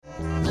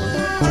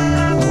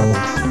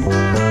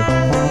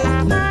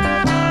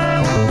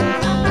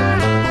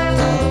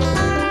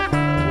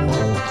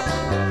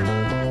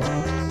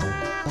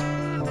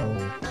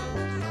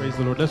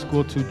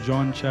go to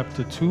John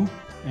chapter 2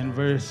 and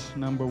verse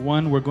number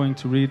 1. We're going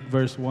to read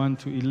verse 1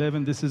 to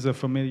 11. This is a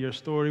familiar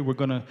story. We're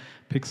going to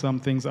pick some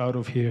things out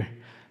of here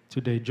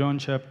today. John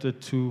chapter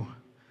 2.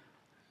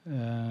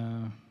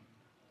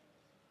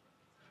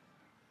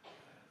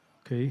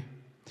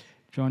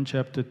 John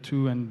chapter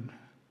 2 and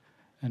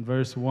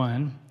verse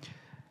 1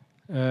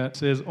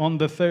 says, "On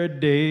the third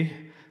day,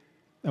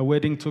 a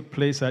wedding took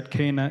place at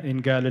Cana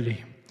in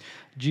Galilee.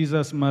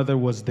 Jesus' mother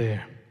was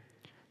there."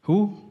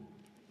 Who?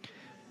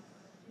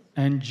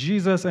 "And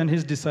Jesus and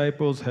his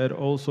disciples had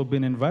also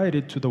been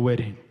invited to the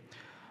wedding.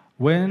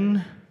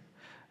 When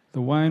the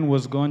wine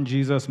was gone,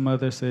 Jesus'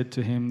 mother said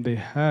to him, 'They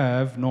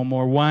have no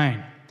more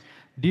wine.'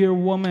 'Dear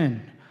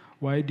woman,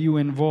 why do you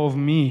involve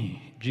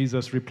me?'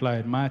 Jesus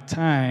replied, 'My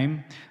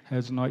time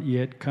has not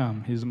yet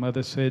come.' His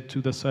mother said to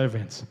the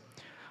servants,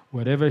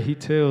 'Whatever he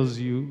tells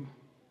you,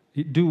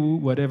 do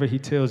whatever he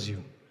tells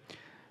you.'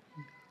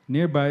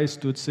 Nearby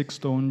stood 6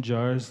 stone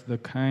jars, the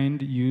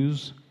kind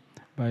used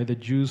by the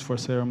Jews for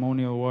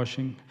ceremonial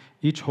washing,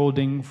 each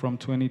holding from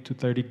 20 to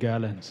 30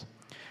 gallons.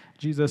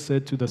 Jesus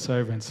said to the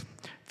servants,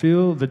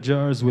 'Fill the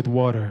jars with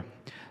water.'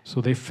 So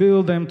they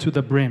filled them to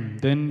the brim.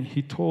 Then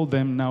he told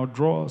them, 'Now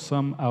draw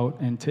some out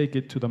and take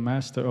it to the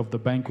master of the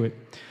banquet.'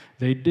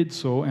 They did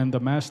so, and the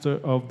master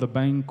of the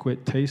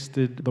banquet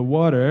tasted the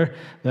water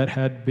that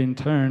had been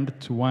turned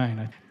to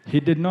wine. He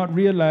did not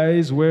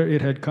realize where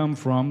it had come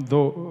from,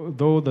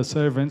 though the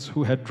servants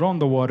who had drawn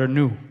the water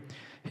knew.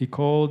 He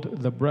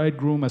called the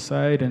bridegroom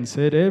aside and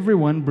said,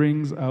 'Everyone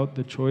brings out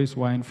the choice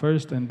wine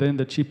first, and then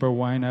the cheaper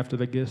wine after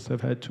the guests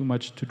have had too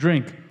much to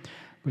drink.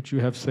 But you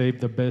have saved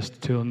the best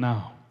till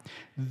now.'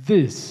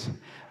 This,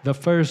 the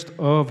first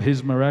of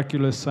his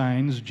miraculous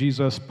signs,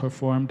 Jesus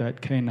performed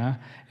at Cana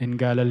in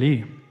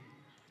Galilee.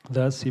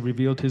 Thus he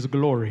revealed his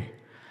glory,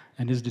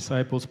 and his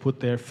disciples put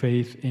their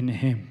faith in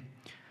him."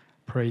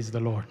 Praise the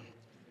Lord.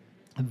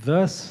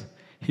 Thus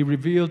he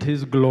revealed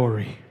his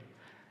glory,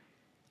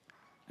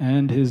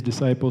 and his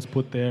disciples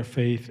put their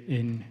faith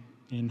in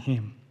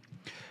him.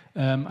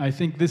 I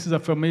think this is a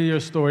familiar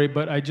story,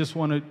 but I just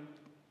want to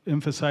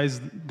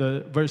emphasize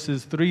the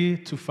verses 3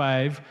 to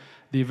 5,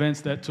 the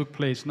events that took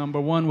place. Number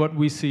one, what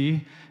we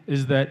see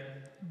is that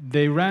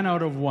they ran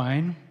out of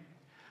wine.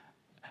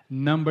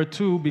 Number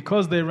two,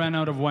 because they ran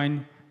out of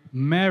wine,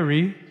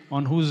 Mary,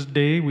 on whose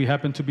day we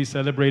happen to be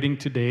celebrating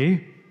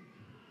today,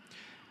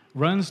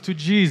 runs to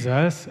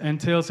Jesus and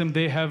tells him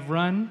they have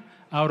run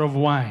out of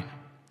wine.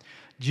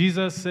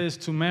 Jesus says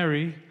to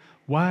Mary,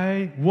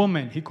 "Why,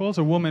 woman?" He calls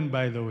her woman,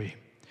 by the way,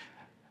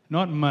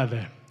 not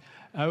mother.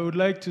 I would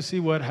like to see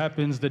what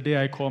happens the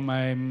day I call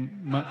my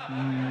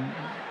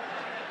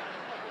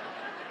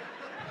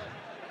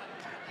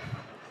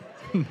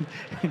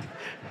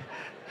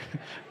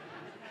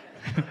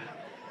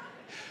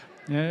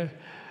yeah.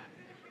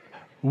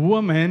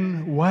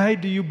 "Woman, why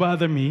do you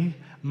bother me?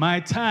 My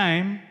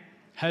time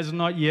has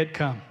not yet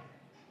come."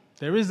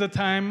 There is a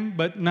time,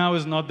 but now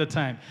is not the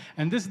time.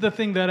 And this is the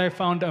thing that I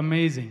found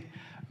amazing.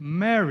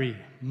 Mary,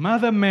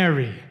 Mother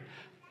Mary,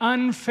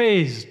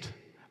 unfazed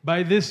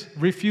by this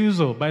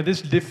refusal, by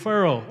this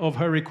deferral of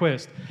her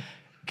request,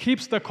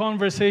 keeps the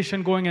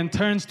conversation going and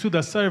turns to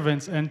the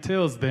servants and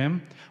tells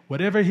them,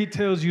 "Whatever he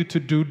tells you to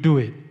do, do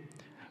it,"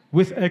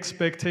 with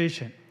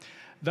expectation.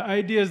 The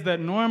idea is that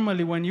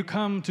normally when you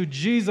come to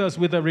Jesus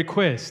with a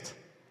request,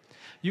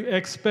 you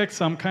expect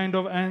some kind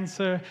of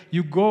answer.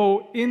 You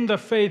go in the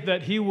faith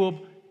that he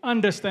will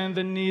understand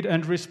the need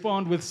and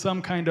respond with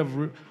some kind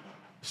of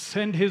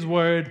send his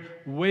word,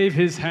 wave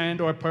his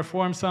hand, or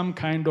perform some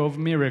kind of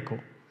miracle.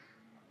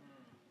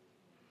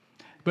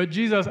 But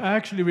Jesus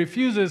actually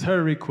refuses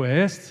her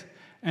request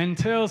and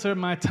tells her,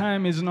 "My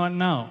time is not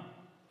now."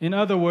 In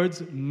other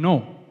words,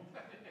 no.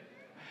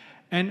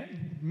 And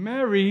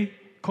Mary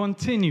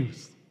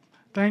continues.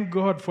 Thank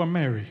God for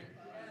Mary.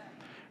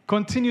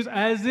 Continues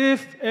as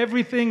if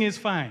everything is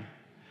fine,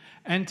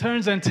 and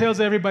turns and tells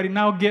everybody,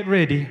 "Now get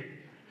ready."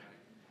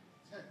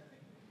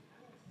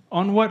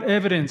 On what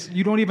evidence?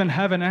 You don't even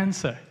have an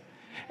answer.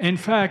 In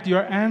fact,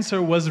 your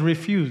answer was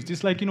refused.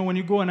 It's like, when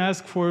you go and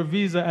ask for a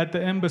visa at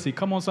the embassy.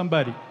 Come on,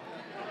 somebody.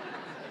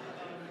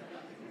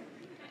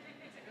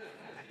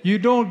 You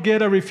don't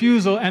get a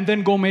refusal and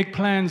then go make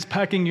plans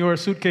packing your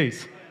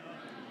suitcase.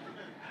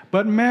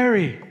 But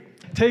Mary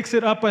takes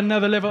it up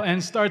another level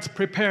and starts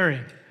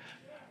preparing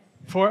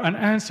for an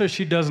answer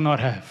she does not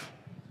have.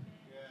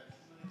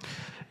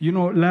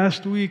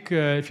 Last week,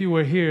 if you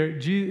were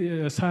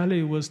here,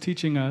 Saleh was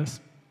teaching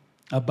us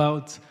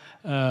about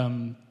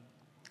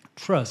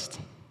trust.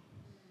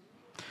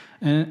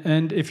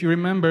 And if you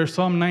remember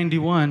Psalm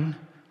 91,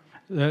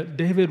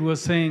 David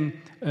was saying,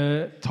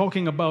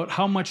 talking about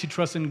how much he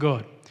trusts in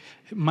God.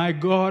 "My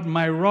God,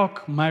 my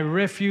rock, my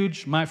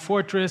refuge, my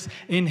fortress,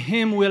 in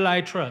him will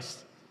I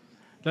trust."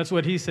 That's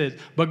what he says.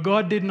 But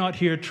God did not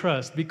hear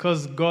trust,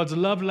 because God's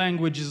love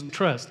language is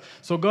trust.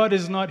 So God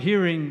is not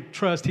hearing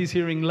trust, he's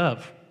hearing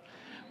love.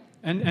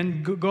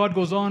 And God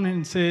goes on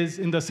and says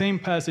in the same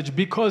passage,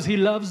 "Because he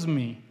loves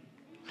me,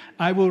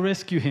 I will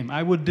rescue him.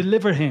 I will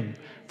deliver him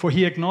for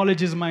he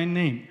acknowledges my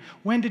name.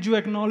 When did you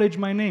acknowledge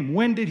my name?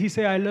 When did he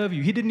say, I love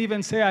you? He didn't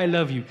even say, I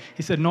love you.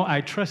 He said, no,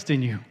 I trust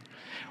in you.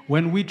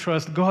 When we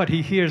trust God,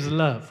 he hears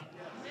love.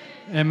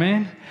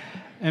 Amen?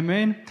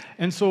 Amen?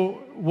 And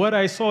so what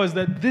I saw is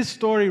that this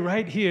story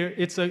right here,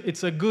 it's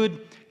a good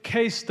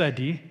case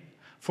study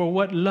for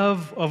what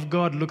love of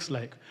God looks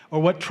like, or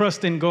what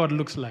trust in God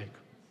looks like.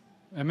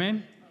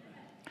 Amen?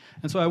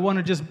 And so I want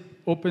to just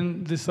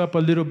open this up a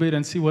little bit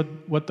and see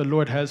what the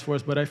Lord has for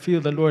us. But I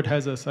feel the Lord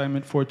has an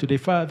assignment for today.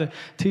 Father,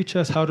 teach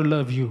us how to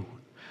love you.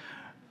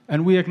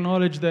 And we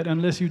acknowledge that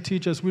unless you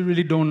teach us, we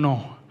really don't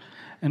know.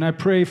 And I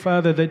pray,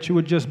 Father, that you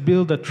would just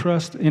build a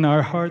trust in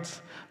our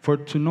hearts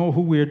to know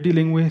who we are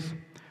dealing with.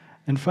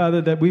 And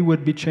Father, that we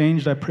would be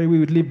changed. I pray we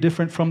would live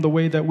different from the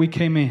way that we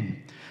came in.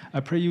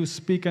 I pray you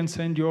speak and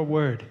send your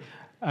word.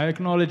 I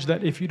acknowledge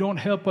that if you don't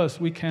help us,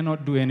 we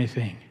cannot do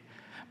anything.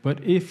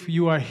 But if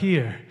you are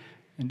here,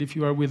 and if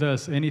you are with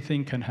us,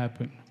 anything can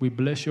happen. We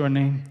bless your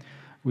name.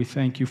 We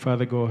thank you,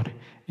 Father God,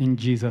 in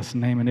Jesus'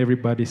 name. And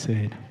everybody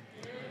said,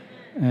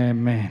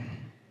 Amen.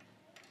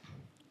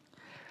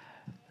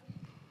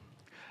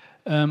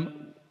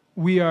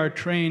 We are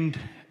trained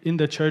in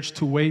the church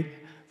to wait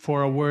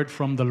for a word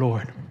from the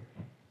Lord.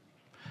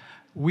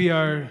 We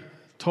are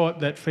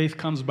taught that faith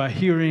comes by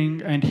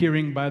hearing, and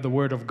hearing by the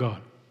word of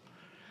God.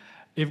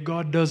 If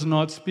God does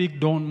not speak,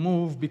 don't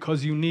move,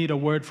 because you need a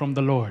word from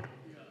the Lord.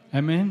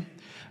 Amen?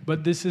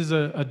 But this is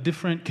a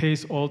different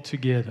case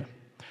altogether,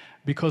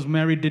 because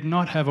Mary did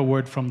not have a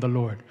word from the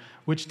Lord,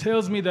 which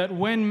tells me that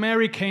when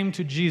Mary came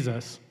to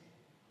Jesus,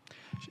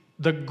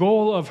 the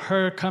goal of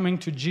her coming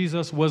to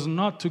Jesus was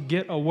not to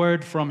get a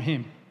word from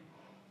him.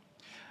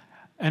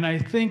 And I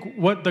think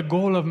what the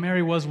goal of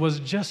Mary was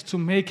just to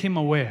make him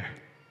aware.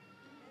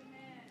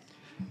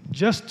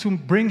 Just to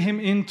bring him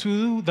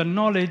into the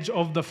knowledge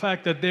of the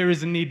fact that there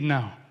is a need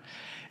now.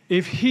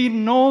 If he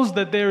knows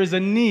that there is a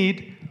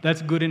need,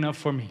 that's good enough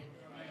for me.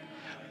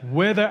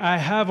 Whether I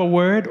have a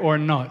word or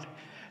not.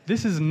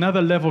 This is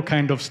another level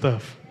kind of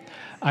stuff.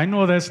 I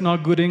know that's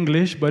not good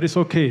English, but it's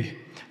okay.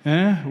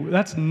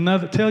 That's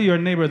another. Tell your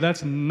neighbor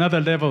that's another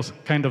level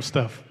kind of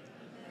stuff.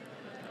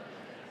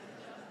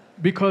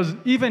 Because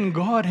even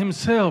God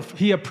himself,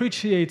 he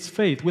appreciates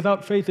faith.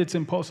 Without faith, it's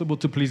impossible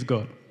to please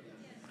God.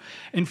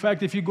 In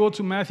fact, if you go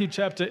to Matthew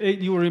chapter 8,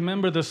 you will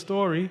remember the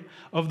story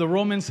of the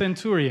Roman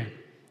centurion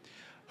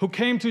who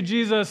came to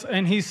Jesus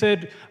and he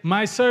said,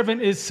 my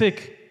servant is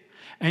sick.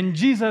 And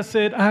Jesus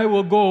said, I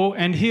will go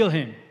and heal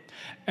him.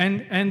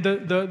 And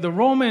the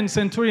Roman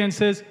centurion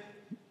says,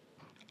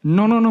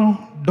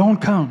 no, don't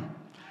come.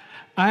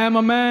 I am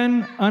a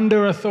man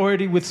under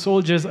authority with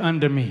soldiers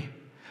under me.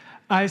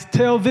 I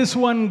tell this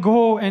one,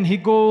 go, and he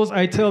goes.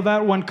 I tell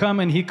that one, come,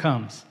 and he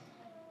comes.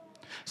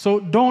 So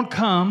don't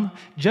come,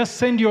 just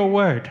send your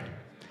word.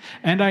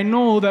 And I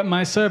know that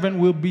my servant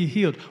will be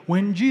healed.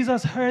 When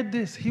Jesus heard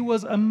this, he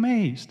was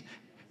amazed.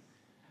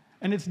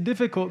 And it's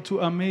difficult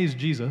to amaze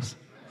Jesus.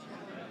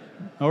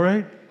 All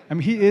right? I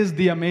mean, he is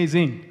the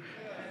amazing.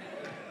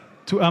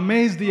 To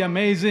amaze the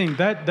amazing,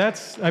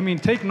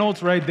 take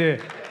notes right there.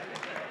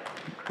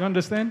 You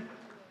understand?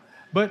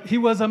 But he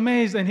was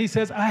amazed, and he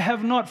says, I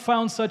have not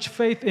found such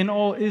faith in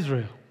all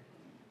Israel.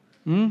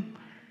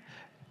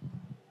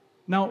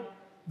 Now,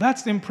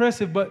 that's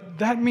impressive, but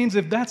that means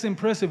if that's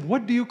impressive,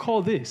 what do you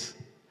call this?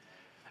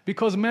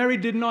 Because Mary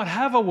did not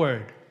have a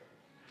word.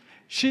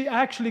 She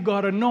actually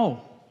got a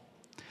no.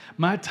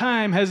 My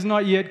time has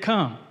not yet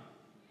come.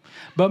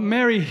 But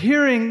Mary,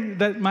 hearing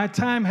that my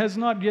time has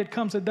not yet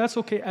come, said, that's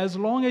okay, as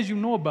long as you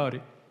know about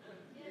it.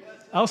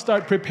 I'll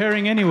start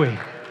preparing anyway.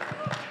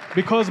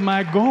 Because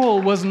my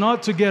goal was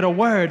not to get a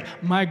word.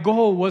 My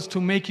goal was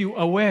to make you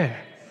aware.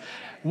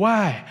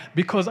 Why?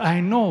 Because I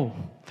know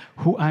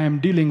who I am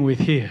dealing with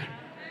here.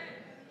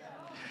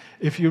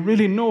 If you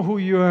really know who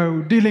you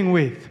are dealing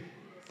with,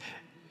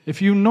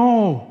 if you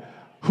know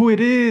who it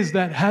is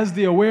that has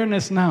the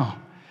awareness now,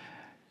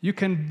 you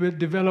can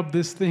develop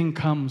this thing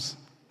called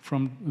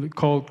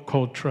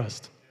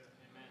trust.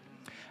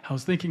 I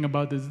was thinking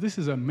about this. This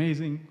is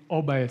amazing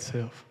all by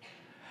itself.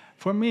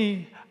 For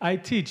me, I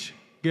teach,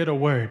 get a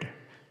word.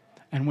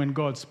 And when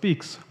God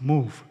speaks,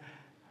 move.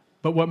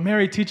 But what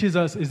Mary teaches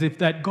us is if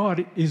that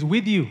God is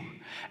with you,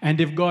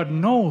 and if God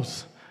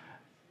knows,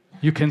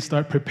 you can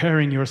start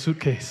preparing your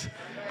suitcase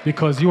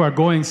because you are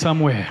going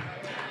somewhere.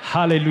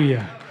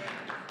 Hallelujah.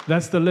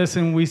 That's the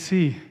lesson we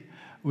see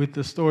with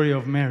the story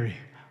of Mary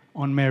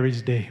on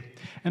Mary's day.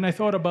 And I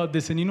thought about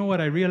this, and you know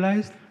what I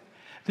realized?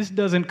 This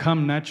doesn't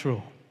come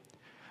natural.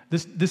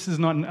 This is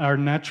not our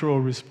natural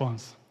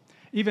response.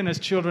 Even as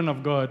children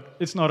of God,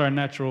 it's not our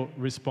natural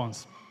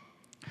response.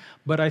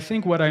 But I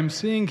think what I'm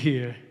seeing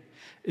here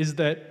is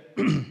that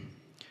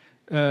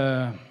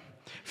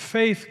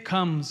faith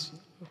comes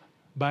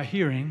by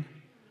hearing,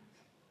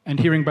 and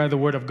hearing by the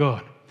word of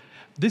God.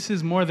 This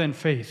is more than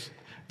faith.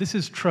 This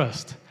is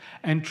trust.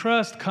 And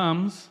trust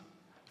comes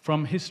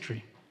from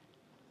history.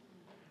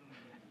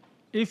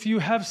 If you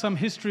have some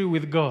history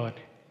with God,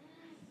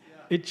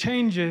 it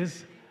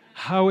changes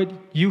how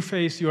you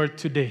face your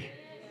today.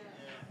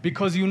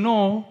 Because you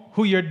know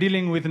who you're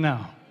dealing with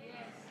now.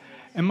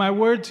 And my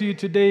word to you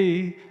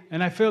today,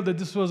 and I felt that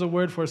this was a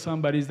word for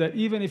somebody, is that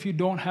even if you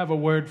don't have a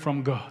word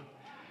from God,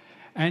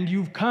 and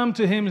you've come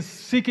to Him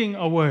seeking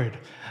a word,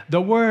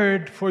 the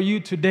word for you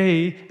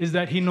today is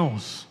that He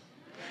knows.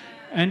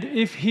 And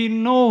if He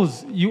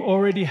knows, you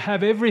already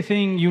have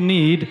everything you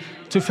need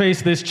to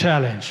face this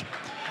challenge.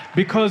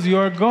 Because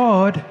your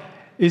God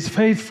is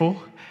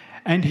faithful,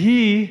 and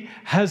He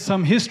has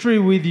some history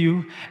with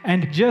you,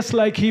 and just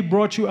like He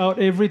brought you out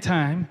every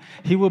time,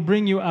 He will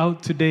bring you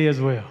out today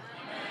as well.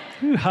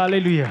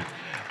 Hallelujah.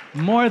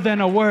 More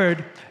than a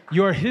word,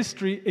 your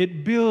history,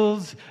 it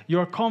builds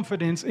your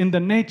confidence in the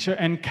nature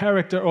and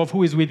character of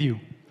who is with you.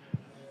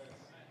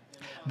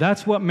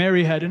 That's what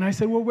Mary had. And I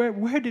said, well,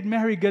 where did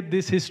Mary get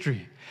this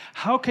history?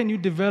 How can you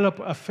develop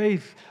a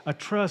faith, a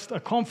trust, a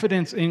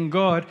confidence in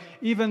God,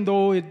 even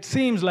though it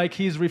seems like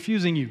He's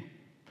refusing you?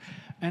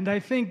 And I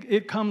think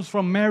it comes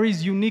from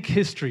Mary's unique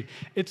history.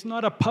 It's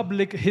not a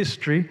public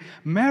history.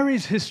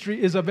 Mary's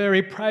history is a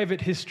very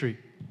private history.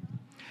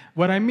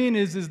 What I mean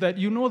is that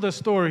you know the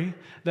story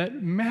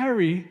that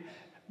Mary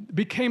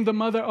became the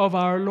mother of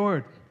our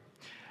Lord.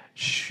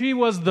 She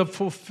was the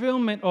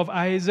fulfillment of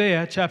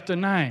Isaiah chapter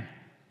 9.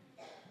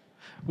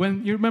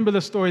 When you remember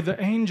the story,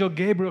 the angel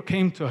Gabriel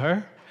came to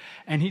her,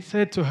 and he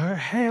said to her,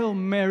 "Hail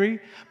Mary,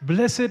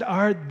 blessed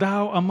art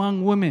thou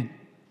among women."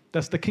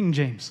 That's the King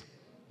James.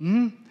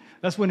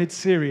 That's when it's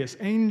serious.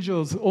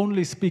 Angels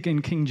only speak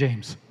in King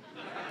James.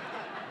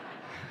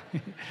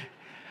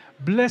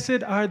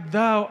 Blessed art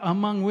thou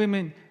among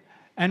women,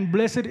 and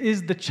blessed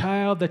is the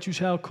child that you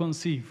shall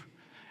conceive.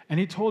 And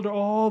he told her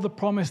all the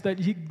promise that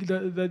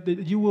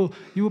you will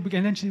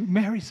begin. And then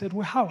Mary said,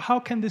 well, how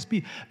can this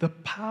be? The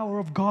power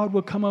of God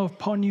will come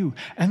upon you,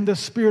 and the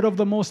Spirit of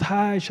the Most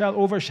High shall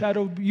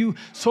overshadow you,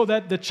 so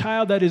that the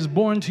child that is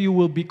born to you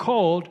will be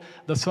called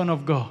the Son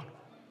of God.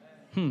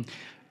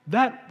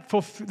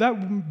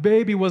 That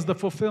baby was the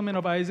fulfillment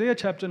of Isaiah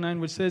chapter 9,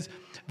 which says,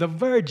 the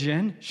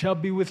virgin shall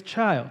be with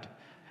child,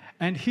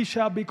 and he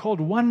shall be called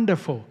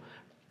Wonderful,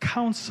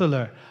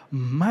 Counselor,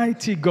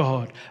 Mighty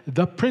God,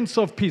 the Prince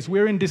of Peace.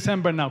 We're in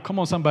December now. Come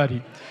on,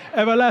 somebody.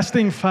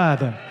 Everlasting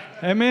Father.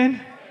 Amen?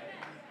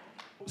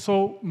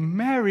 So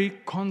Mary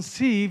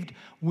conceived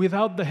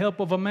without the help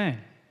of a man.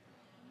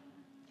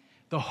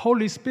 The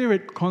Holy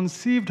Spirit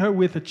conceived her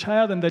with a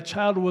child, and the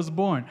child was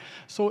born.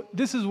 So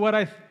this is what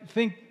I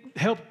think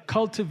helped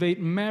cultivate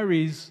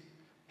Mary's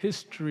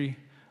history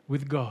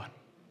with God.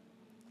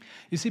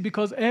 You see,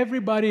 because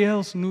everybody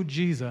else knew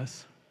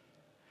Jesus,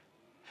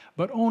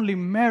 but only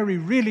Mary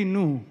really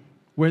knew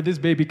where this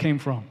baby came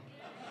from.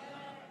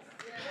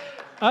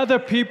 Other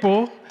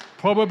people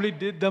probably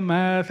did the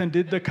math and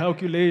did the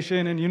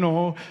calculation, and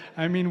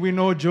we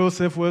know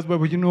Joseph was, but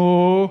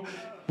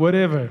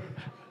whatever.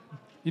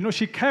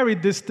 She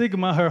carried this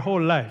stigma her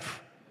whole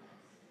life.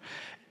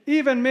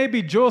 Even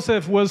maybe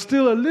Joseph was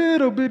still a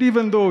little bit,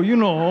 even though,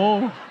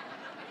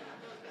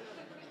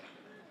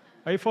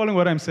 Are you following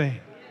what I'm saying?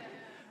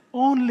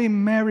 Only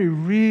Mary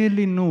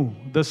really knew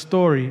the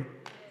story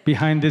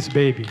behind this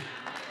baby.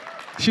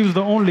 She was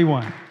the only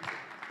one.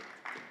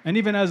 And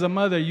even as a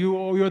mother,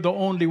 you're the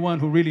only one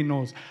who really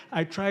knows.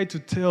 I try to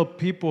tell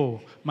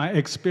people my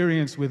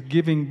experience with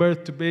giving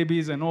birth to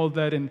babies and all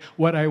that and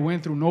what I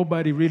went through.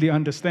 Nobody really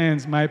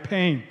understands my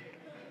pain.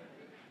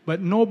 But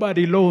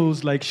nobody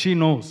knows like she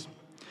knows.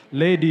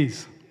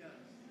 Ladies.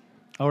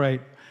 All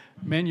right.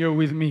 Men, you're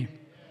with me.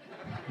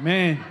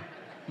 Men.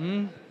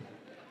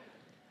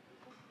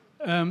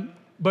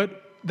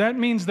 But that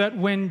means that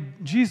when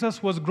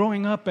Jesus was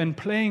growing up and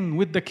playing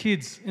with the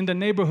kids in the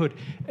neighborhood,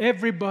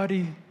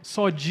 everybody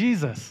saw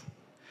Jesus.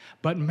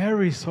 But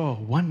Mary saw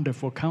a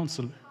Wonderful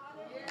Counselor.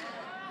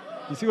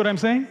 You see what I'm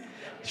saying?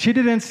 She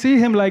didn't see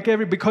him like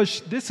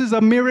because this is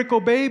a miracle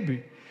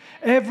baby.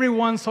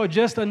 Everyone saw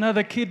just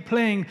another kid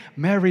playing.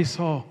 Mary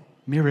saw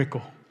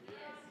miracle,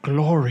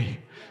 glory.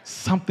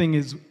 Something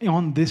is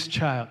on this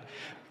child.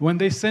 When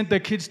they sent their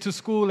kids to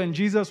school and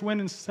Jesus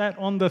went and sat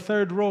on the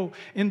third row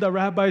in the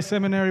rabbi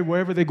seminary,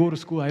 wherever they go to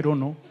school, I don't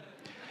know.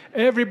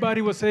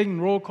 Everybody was saying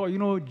roll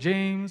call,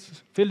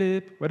 James,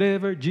 Philip,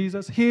 whatever,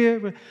 Jesus,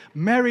 here.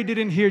 Mary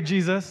didn't hear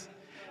Jesus.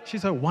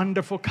 She's a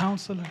Wonderful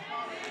Counselor,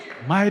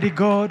 Mighty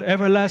God,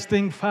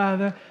 Everlasting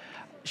Father.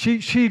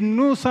 She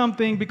knew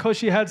something because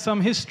she had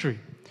some history.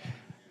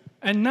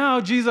 And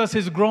now Jesus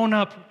is grown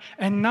up,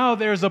 and now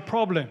there's a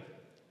problem.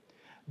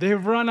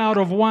 They've run out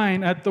of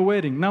wine at the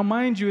wedding. Now,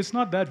 mind you, it's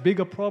not that big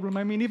a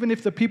problem. Even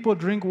if the people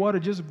drink water,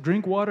 just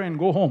drink water and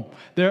go home.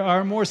 There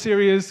are more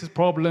serious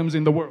problems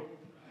in the world.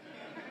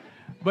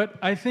 But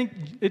I think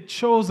it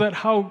shows that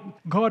how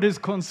God is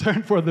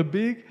concerned for the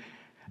big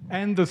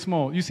and the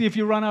small. You see, if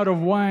you run out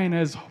of wine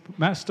as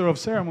master of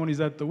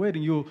ceremonies at the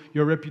wedding,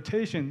 your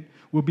reputation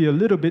will be a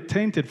little bit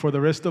tainted for the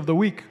rest of the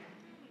week.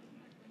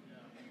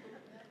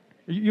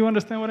 You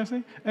understand what I'm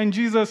saying? And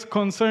Jesus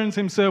concerns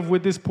himself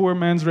with this poor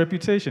man's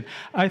reputation.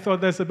 I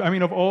thought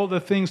of all the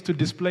things to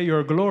display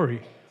your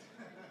glory.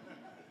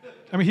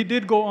 He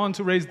did go on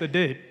to raise the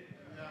dead.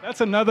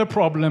 That's another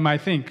problem, I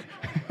think.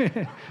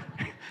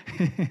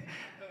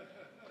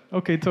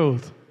 Okay,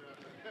 told.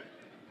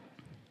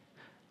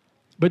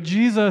 But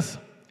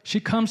she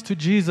comes to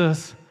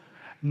Jesus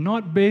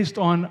not based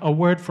on a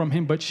word from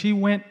him, but she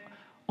went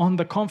on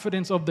the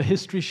confidence of the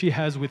history she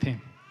has with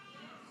him.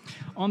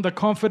 On the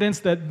confidence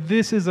that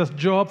this is a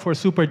job for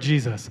Super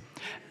Jesus.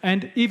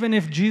 And even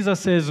if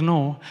Jesus says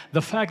no,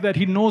 the fact that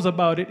he knows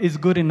about it is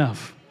good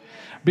enough.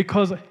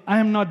 Because I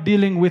am not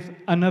dealing with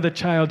another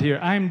child here.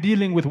 I am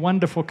dealing with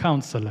Wonderful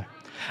Counselor.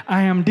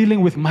 I am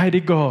dealing with Mighty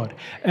God,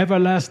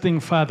 Everlasting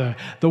Father,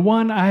 the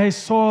one I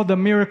saw the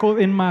miracle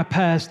in my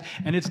past,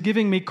 and it's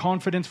giving me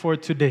confidence for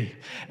today.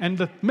 And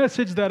the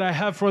message that I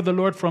have for the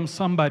Lord from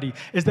somebody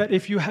is that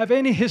if you have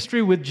any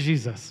history with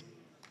Jesus,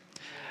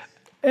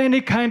 any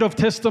kind of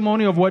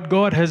testimony of what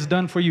God has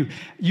done for you,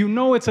 you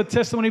know it's a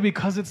testimony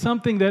because it's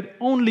something that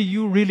only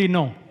you really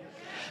know.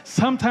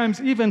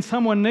 Sometimes even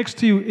someone next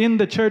to you in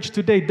the church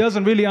today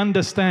doesn't really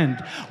understand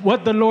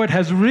what the Lord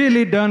has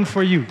really done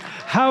for you,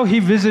 how he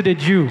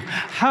visited you,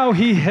 how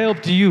he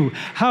helped you,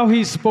 how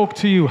he spoke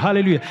to you.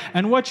 Hallelujah.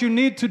 And what you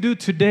need to do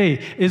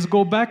today is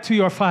go back to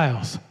your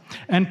files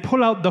and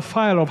pull out the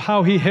file of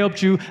how he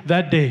helped you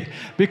that day.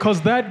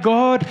 Because that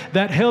God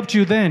that helped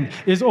you then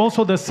is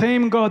also the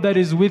same God that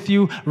is with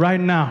you right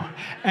now.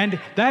 And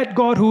that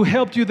God who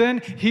helped you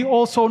then, he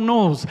also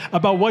knows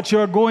about what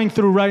you're going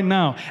through right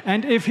now.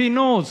 And if he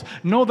knows,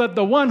 know that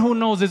the one who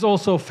knows is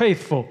also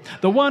faithful.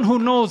 The one who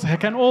knows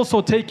can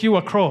also take you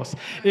across.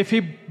 If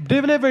he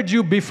delivered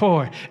you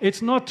before,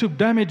 it's not to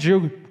damage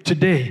you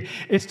today.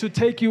 It's to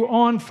take you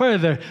on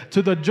further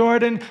to the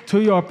Jordan,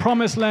 to your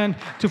promised land,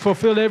 to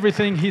fulfill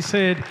everything he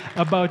said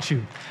about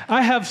you.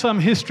 I have some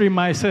history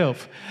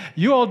myself.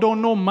 You all don't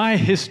know my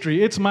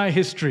history. It's my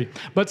history.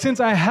 But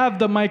since I have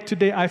the mic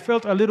today, I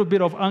felt a little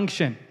bit of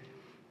unction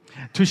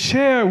to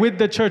share with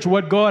the church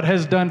what God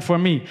has done for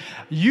me.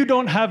 You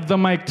don't have the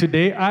mic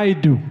today. I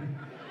do.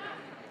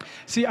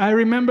 See, I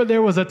remember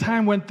there was a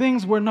time when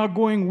things were not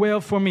going well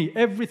for me.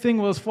 Everything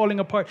was falling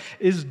apart.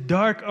 It's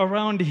dark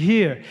around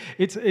here.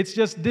 It's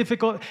just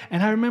difficult.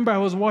 And I remember I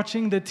was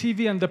watching the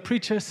TV and the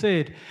preacher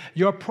said,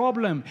 your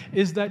problem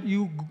is that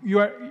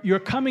you're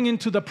coming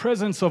into the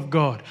presence of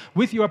God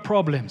with your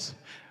problems,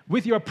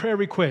 with your prayer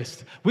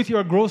request, with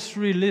your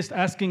grocery list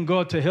asking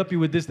God to help you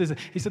with this.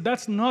 He said,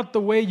 that's not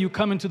the way you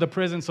come into the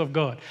presence of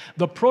God.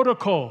 The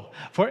protocol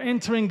for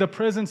entering the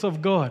presence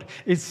of God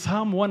is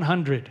Psalm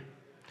 100.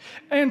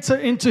 Enter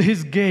into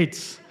his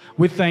gates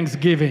with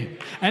thanksgiving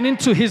and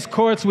into his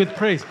courts with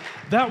praise.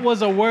 That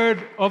was a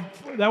word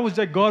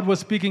that God was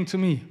speaking to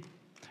me,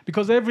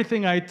 because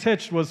everything I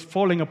touched was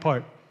falling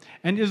apart.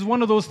 And it's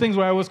one of those things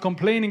where I was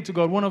complaining to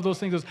God. One of those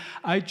things was,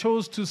 I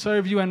chose to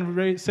serve you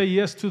and say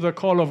yes to the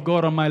call of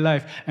God on my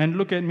life. And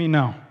look at me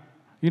now.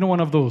 You know one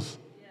of those?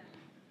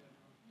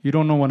 You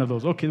don't know one of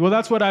those. Okay, well,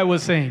 that's what I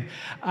was saying.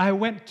 I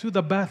went to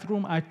the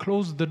bathroom, I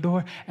closed the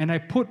door, and I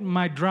put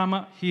my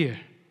drama here.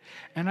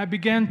 And I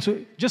began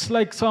to, just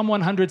like Psalm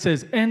 100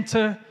 says,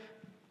 enter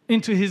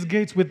into his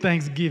gates with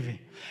thanksgiving.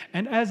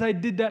 And as I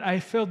did that, I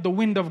felt the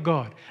wind of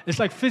God. It's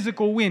like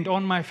physical wind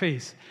on my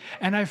face.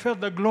 And I felt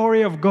the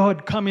glory of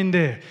God come in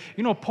there.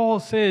 You know, Paul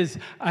says,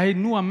 I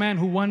knew a man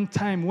who one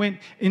time went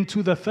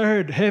into the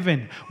third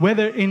heaven,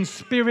 whether in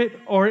spirit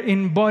or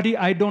in body,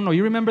 I don't know.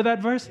 You remember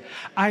that verse?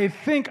 I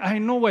think I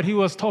know what he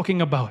was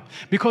talking about,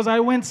 because I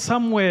went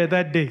somewhere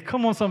that day.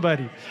 Come on,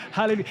 somebody.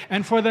 Hallelujah.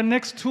 And for the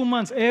next 2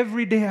 months,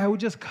 every day I would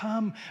just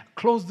come,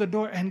 close the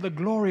door, and the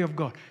glory of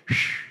God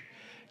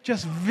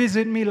just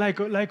visit me like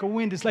a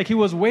wind. It's like he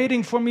was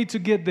waiting for me to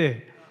get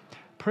there.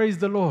 Praise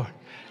the Lord.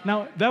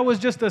 Now, that was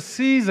just a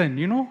season,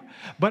 you know.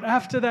 But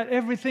after that,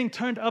 everything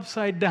turned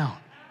upside down.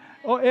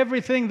 Or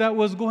everything that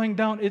was going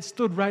down, it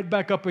stood right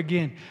back up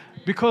again.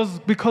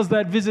 Because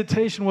that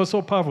visitation was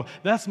so powerful.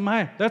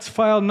 That's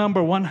file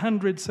number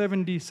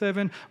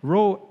 177,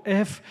 row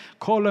F,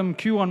 column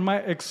Q on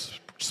my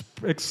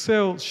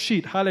Excel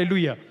sheet.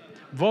 Hallelujah.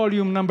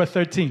 Volume number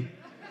 13.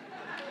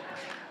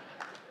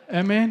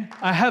 Amen.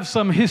 I have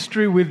some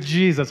history with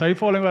Jesus. Are you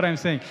following what I'm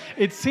saying?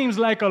 It seems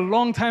like a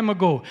long time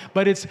ago,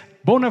 but it's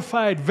bona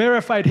fide,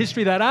 verified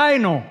history that I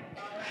know.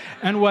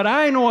 And what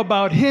I know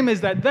about him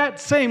is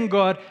that same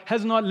God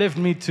has not left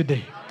me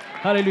today.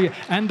 Hallelujah.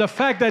 And the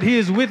fact that he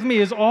is with me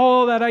is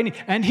all that I need.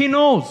 And he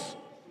knows.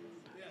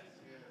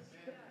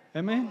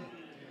 Amen.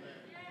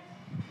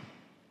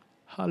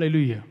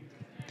 Hallelujah.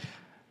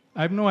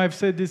 I know I've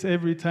said this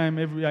every time.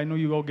 I know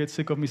you all get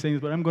sick of me saying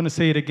this, but I'm going to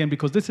say it again,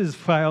 because this is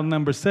file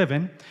number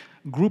 7,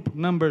 group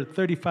number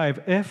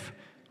 35F,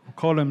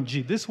 column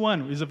G. This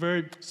one is a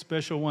very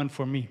special one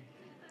for me.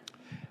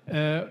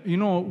 You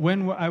know,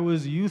 when I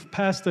was youth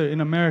pastor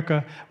in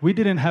America, we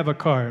didn't have a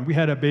car. We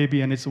had a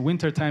baby, and it's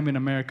winter time in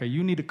America.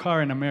 You need a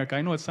car in America.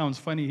 I know it sounds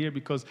funny here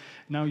because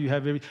now you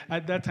have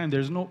at that time,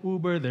 there's no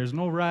Uber, there's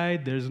no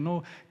ride, there's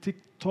no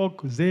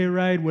TikTok,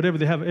 Zayride, whatever.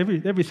 They have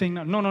everything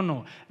now.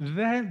 No.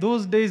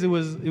 Those days, it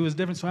was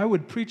different. So I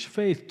would preach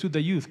faith to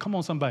the youth. Come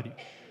on, somebody.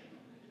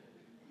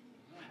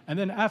 And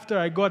then after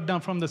I got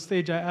down from the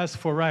stage, I asked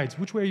for rides.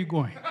 Which way are you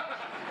going?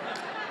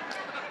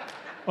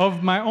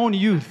 Of my own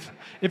youth.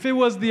 If it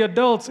was the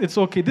adults, it's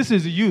okay. This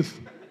is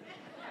youth.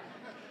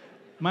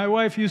 My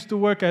wife used to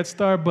work at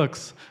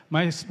Starbucks.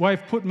 My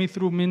wife put me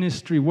through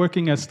ministry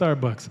working at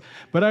Starbucks.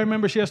 But I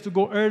remember she has to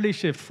go early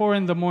shift, 4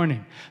 in the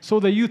morning. So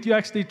the youth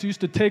actually used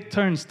to take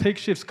turns, take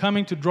shifts,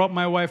 coming to drop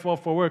my wife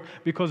off for work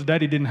because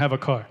daddy didn't have a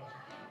car.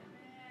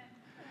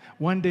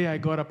 One day I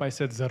got up, I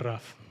said,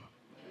 Zaraf.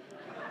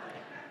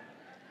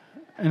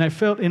 And I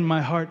felt in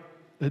my heart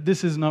that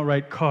this is not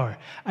right car.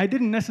 I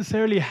didn't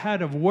necessarily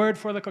have a word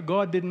for the car.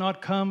 God did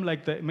not come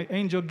like the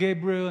angel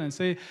Gabriel and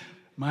say,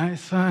 my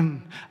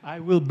son, I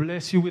will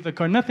bless you with a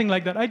car. Nothing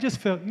like that. I just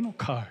felt,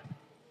 car.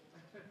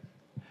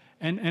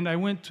 And I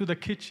went to the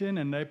kitchen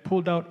and I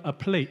pulled out a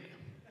plate,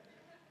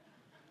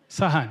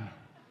 sahan.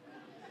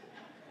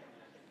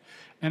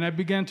 And I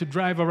began to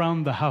drive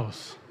around the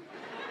house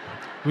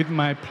with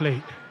my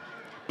plate.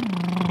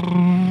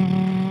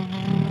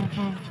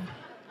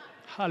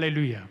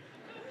 Hallelujah.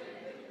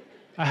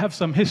 I have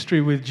some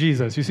history with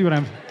Jesus. You see what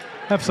I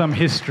have some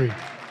history.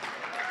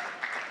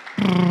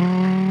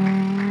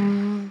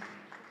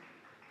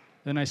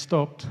 Then I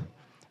stopped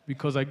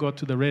because I got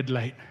to the red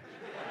light.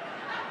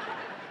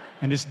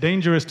 And it's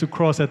dangerous to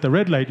cross at the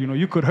red light.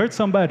 You could hurt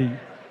somebody. You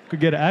could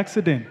get an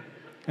accident.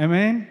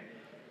 Amen?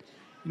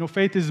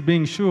 Faith is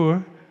being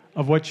sure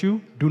of what you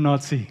do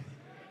not see.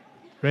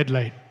 Red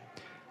light.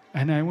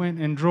 And I went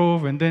and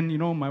drove, and then,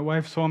 my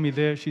wife saw me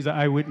there. She's an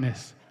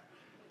eyewitness.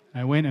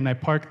 I went and I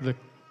parked the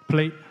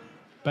plate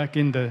back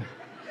in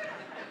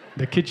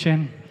the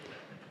kitchen.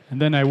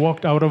 And then I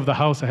walked out of the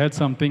house. I had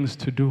some things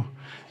to do.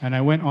 And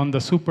I went on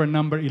the super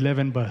number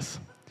 11 bus.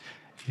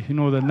 You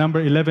know the number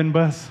 11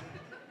 bus?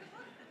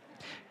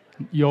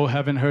 You all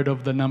haven't heard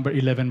of the number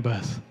 11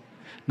 bus.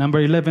 Number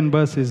 11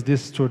 bus is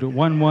this sort of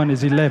 1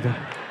 is 11.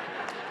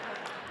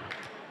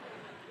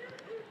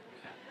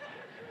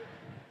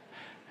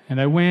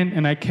 And I went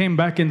and I came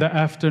back in the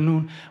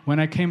afternoon. When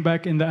I came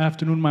back in the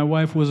afternoon, my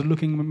wife was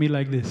looking at me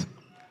like this,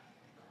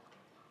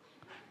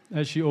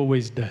 as she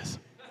always does.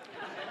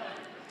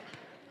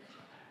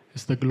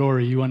 It's the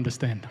glory, you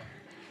understand.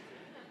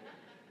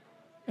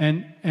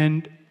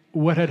 And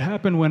what had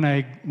happened when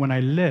I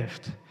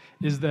left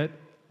is that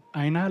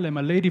Ainalem,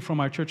 a lady from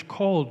our church,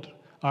 called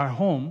our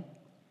home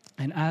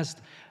and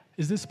asked,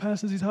 is this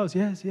Pastor's house?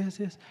 Yes.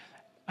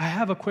 I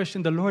have a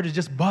question. The Lord is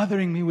just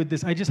bothering me with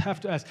this. I just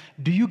have to ask,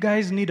 do you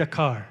guys need a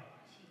car?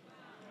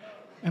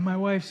 And my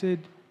wife said,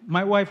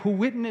 my wife who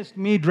witnessed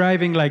me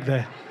driving like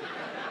that.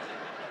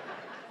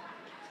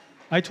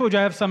 I told you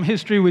I have some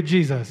history with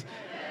Jesus.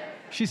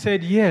 She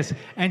said, yes.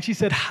 And she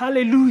said,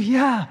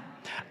 hallelujah.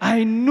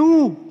 I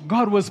knew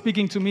God was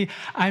speaking to me.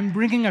 I'm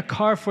bringing a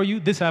car for you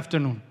this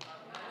afternoon.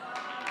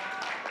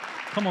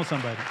 Come on,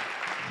 somebody.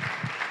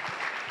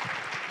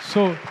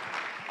 So,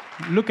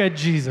 look at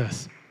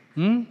Jesus.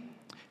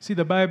 See,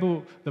 the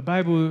Bible,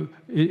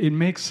 it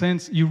makes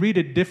sense. You read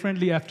it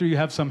differently after you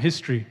have some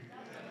history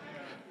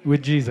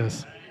with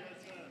Jesus.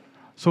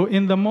 So,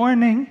 in the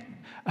morning,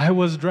 I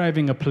was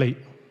driving a plate.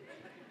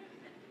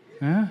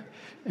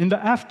 In the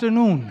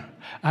afternoon,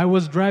 I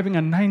was driving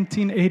a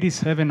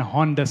 1987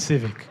 Honda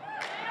Civic.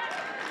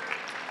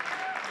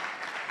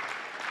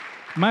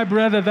 My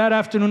brother, that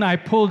afternoon, I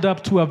pulled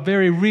up to a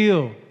very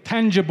real,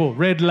 tangible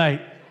red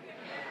light.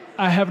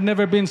 I have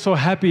never been so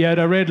happy at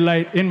a red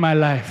light in my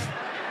life.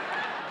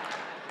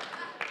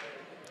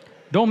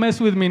 Don't mess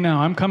with me now.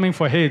 I'm coming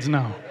for heads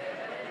now.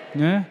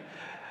 Yeah?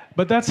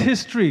 But that's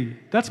history.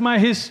 That's my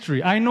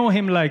history. I know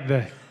him like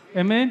that.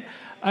 Amen?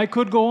 I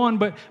could go on,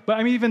 but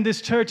I mean, even this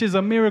church is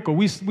a miracle.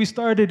 We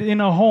started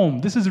in a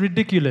home. This is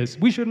ridiculous.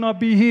 We should not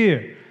be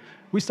here.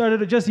 We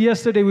started just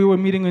yesterday. We were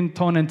meeting in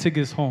Ton and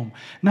Tigges' home.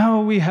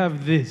 Now we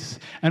have this.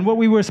 And what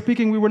we were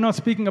not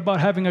speaking about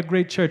having a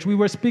great church. We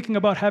were speaking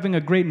about having a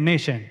great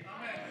nation.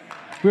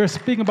 We were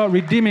speaking about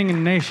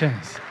redeeming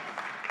nations.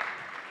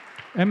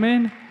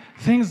 Amen?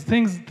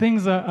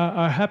 Things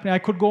are happening. I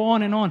could go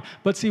on and on.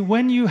 But see,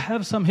 when you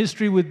have some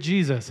history with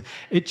Jesus,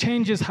 it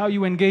changes how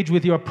you engage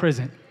with your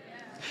present.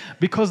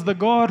 Because the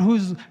God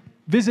who's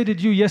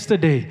visited you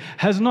yesterday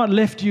has not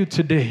left you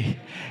today.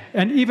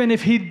 And even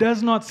if he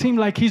does not seem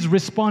like he's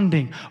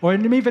responding, or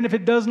even if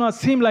it does not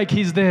seem like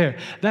he's there,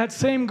 that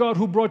same God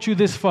who brought you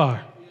this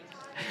far,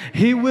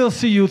 he will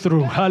see you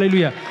through.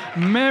 Hallelujah.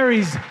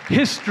 Mary's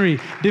history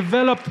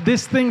developed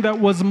this thing that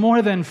was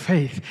more than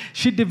faith.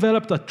 She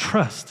developed a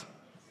trust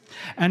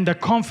and a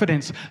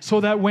confidence, so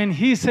that when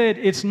he said,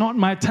 it's not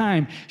my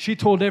time, she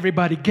told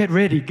everybody, get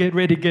ready, get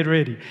ready, get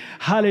ready.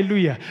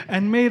 Hallelujah.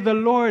 And may the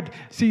Lord,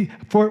 see,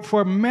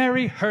 for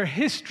Mary, her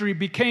history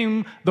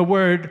became the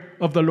word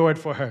of the Lord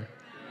for her.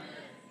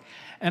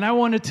 And I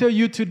want to tell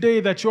you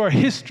today that your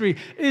history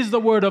is the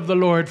word of the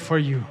Lord for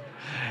you.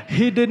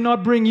 He did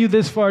not bring you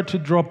this far to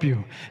drop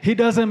you. He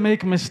doesn't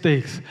make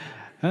mistakes.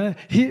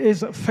 He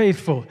is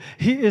faithful.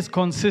 He is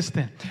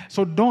consistent.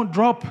 So don't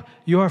drop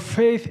your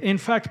faith. In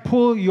fact,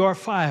 pull your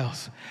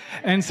files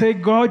and say,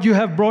 God, you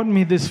have brought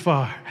me this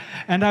far.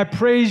 And I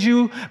praise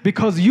you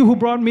because you who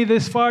brought me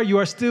this far, you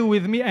are still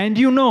with me and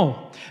you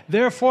know.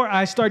 Therefore,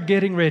 I start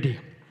getting ready.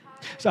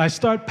 So I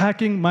start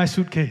packing my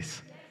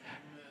suitcase.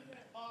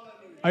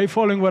 Are you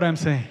following what I'm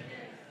saying?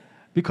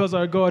 Because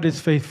our God is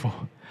faithful.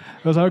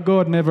 Because our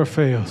God never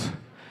fails.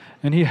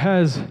 And He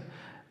has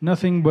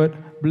nothing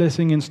but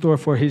blessing in store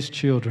for His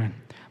children.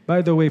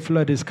 By the way,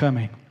 flood is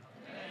coming.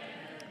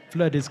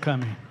 Flood is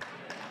coming.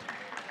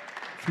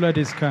 Flood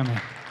is coming.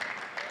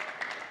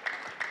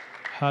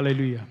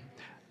 Hallelujah.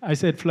 I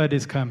said flood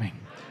is coming.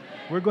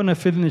 We're going to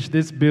finish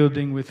this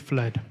building with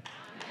flood.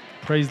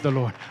 Praise the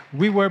Lord.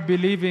 We were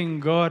believing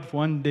God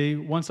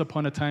once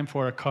upon a time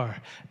for a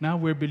car. Now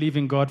we're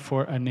believing God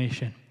for a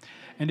nation.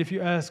 And if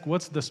you ask,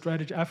 what's the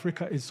strategy?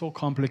 Africa is so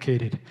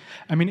complicated.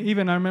 I mean,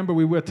 even I remember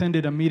we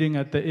attended a meeting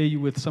at the AU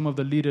with some of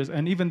the leaders,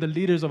 and even the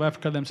leaders of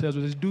Africa themselves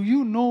would say, do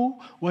you know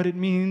what it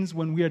means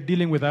when we are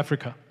dealing with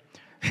Africa?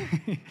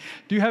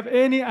 Do you have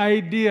any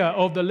idea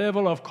of the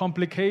level of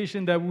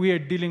complication that we are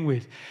dealing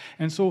with?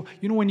 And so,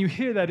 when you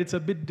hear that, it's a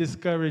bit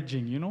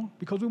discouraging,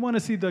 because we want to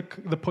see the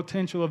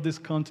potential of this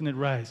continent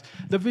rise.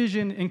 The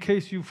vision, in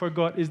case you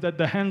forgot, is that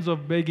the hands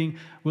of begging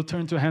will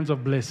turn to hands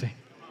of blessing.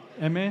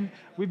 Amen?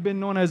 We've been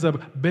known as a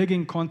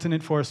begging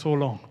continent for so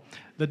long.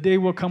 The day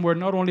will come where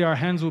not only our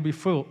hands will be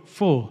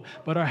full,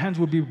 but our hands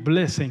will be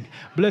blessing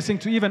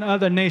to even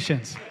other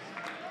nations.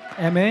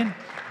 Amen?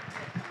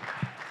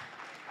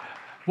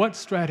 What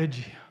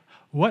strategy?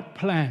 What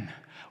plan?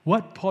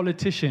 What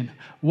politician?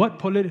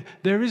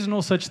 There is no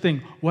such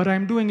thing. What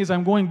I'm doing is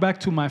I'm going back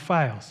to my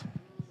files.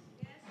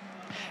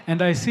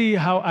 And I see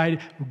how I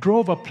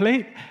drove a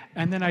plate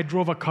and then I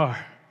drove a car.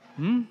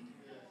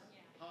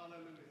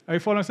 Are you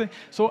following what I'm saying?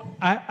 So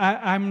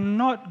I'm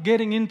not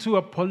getting into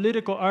a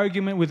political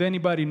argument with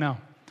anybody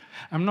now.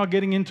 I'm not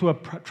getting into a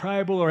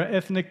tribal or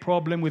ethnic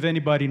problem with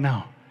anybody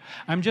now.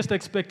 I'm just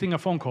expecting a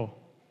phone call.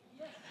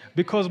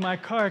 Because my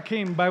car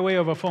came by way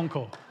of a phone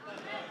call.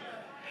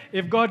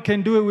 If God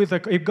can do it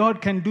if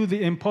God can do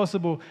the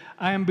impossible,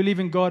 I am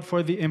believing God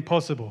for the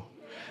impossible.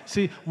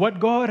 See, what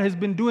God has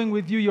been doing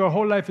with you your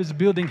whole life is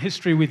building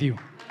history with you.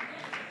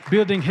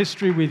 Building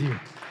history with you.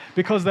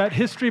 Because that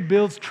history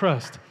builds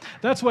trust.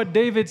 That's what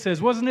David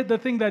says. Wasn't it the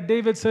thing that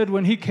David said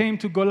when he came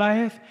to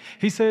Goliath?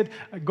 He said,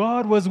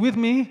 God was with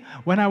me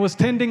when I was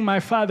tending my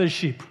father's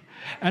sheep.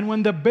 And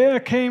when the bear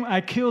came,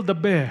 I killed the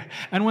bear.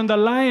 And when the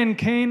lion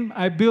came,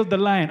 I built the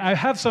lion. I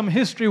have some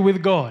history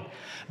with God.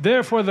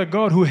 Therefore, the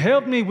God who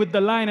helped me with the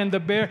lion and the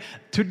bear,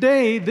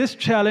 today, this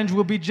challenge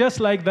will be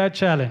just like that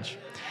challenge.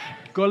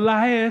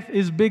 Goliath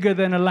is bigger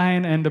than a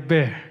lion and a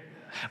bear.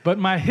 But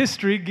my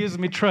history gives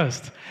me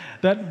trust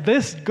that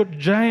this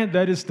giant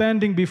that is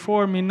standing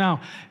before me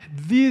now,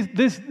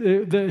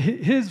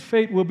 his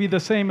fate will be the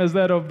same as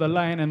that of the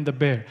lion and the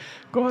bear.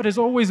 God has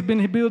always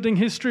been building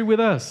history with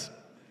us.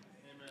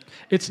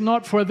 It's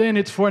not for then,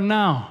 it's for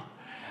now.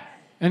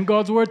 And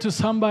God's word to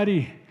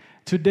somebody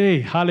today,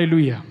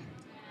 hallelujah,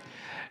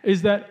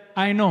 is that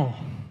I know,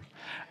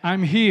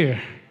 I'm here.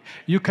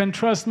 You can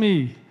trust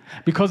me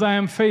because I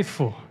am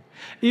faithful.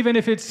 Even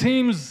if it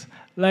seems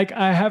like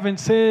I haven't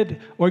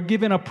said or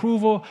given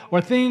approval or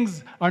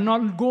things are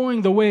not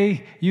going the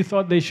way you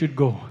thought they should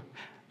go,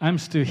 I'm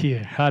still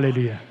here,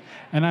 hallelujah.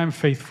 And I'm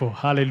faithful,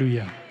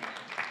 hallelujah.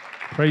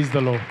 Praise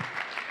the Lord.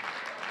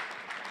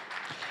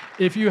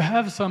 If you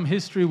have some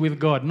history with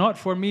God, not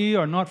for me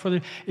or not for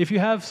if you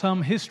have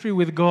some history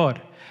with God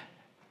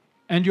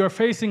and you're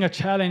facing a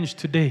challenge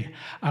today,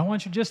 I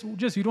want you just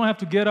you don't have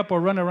to get up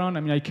or run around. I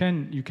mean,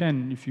 you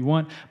can if you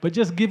want, but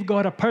just give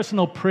God a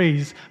personal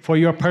praise for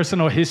your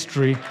personal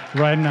history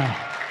right now.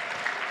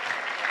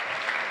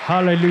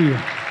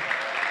 Hallelujah.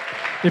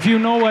 If you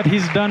know what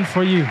He's done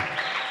for you,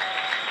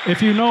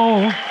 if you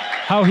know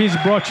how He's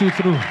brought you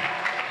through,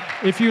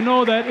 if you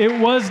know that it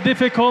was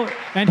difficult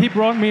and He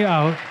brought me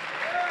out,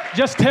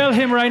 just tell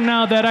Him right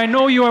now that I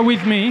know you are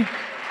with me.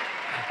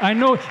 I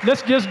know,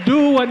 let's just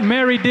do what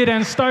Mary did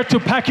and start to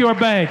pack your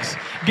bags.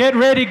 Get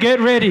ready, get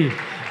ready,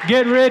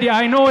 get ready.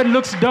 I know it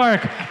looks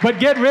dark, but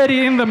get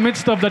ready in the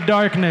midst of the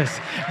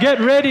darkness. Get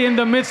ready in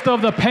the midst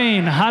of the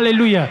pain.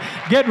 Hallelujah.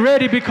 Get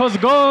ready because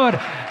God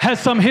has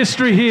some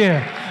history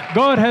here.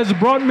 God has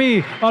brought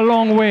me a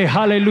long way.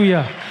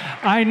 Hallelujah.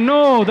 I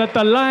know that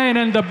the lion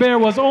and the bear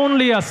was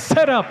only a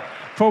setup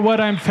for what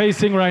I'm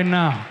facing right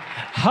now.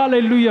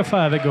 Hallelujah,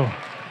 Father God.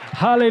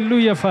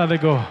 Hallelujah, Father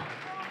God.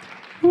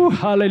 Ooh,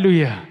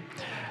 hallelujah.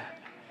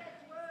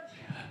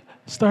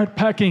 Start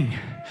packing.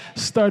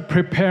 Start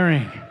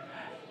preparing.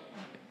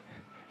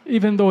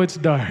 Even though it's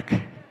dark.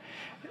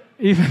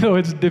 Even though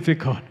it's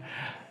difficult.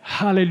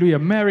 Hallelujah.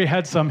 Mary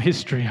had some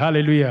history.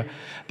 Hallelujah.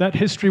 That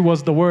history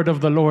was the word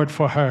of the Lord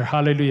for her.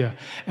 Hallelujah.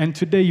 And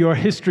today your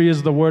history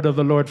is the word of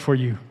the Lord for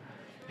you.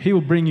 He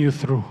will bring you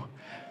through.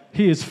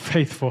 He is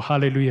faithful.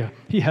 Hallelujah.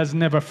 He has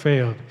never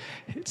failed.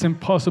 It's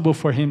impossible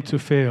for Him to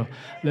fail.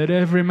 Let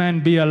every man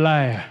be a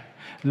liar.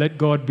 Let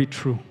God be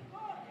true.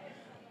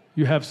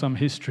 You have some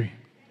history.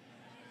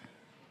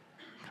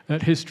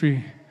 That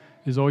history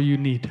is all you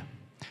need.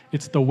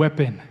 It's the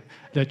weapon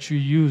that you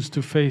use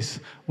to face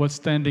what's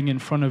standing in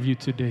front of you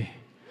today.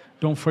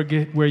 Don't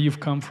forget where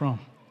you've come from.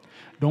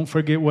 Don't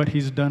forget what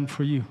He's done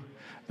for you.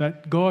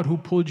 That God who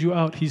pulled you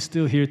out, He's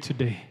still here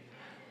today.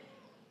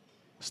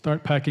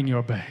 Start packing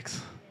your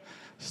bags.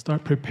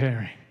 Start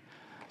preparing.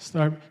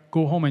 Start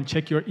go home and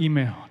check your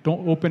email.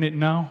 Don't open it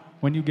now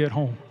when you get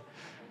home.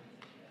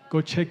 Go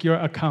check your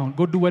account.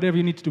 Go do whatever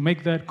you need to do.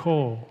 Make that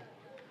call.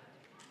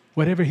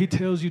 Whatever he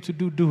tells you to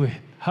do, do it.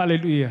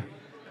 Hallelujah.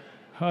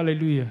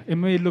 Hallelujah. It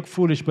may look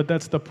foolish, but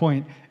that's the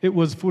point. It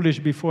was foolish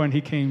before and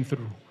he came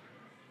through.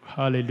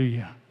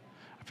 Hallelujah.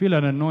 I feel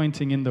an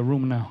anointing in the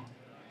room now.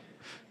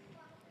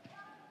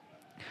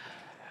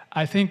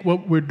 I think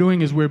what we're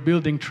doing is we're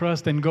building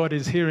trust and God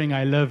is hearing,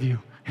 I love you.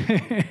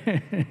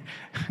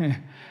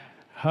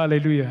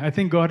 Hallelujah. I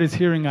think God is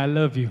hearing, I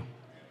love you.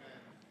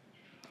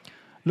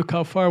 Look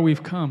how far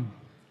we've come.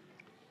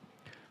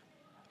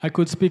 I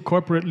could speak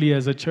corporately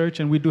as a church,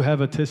 and we do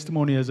have a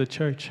testimony as a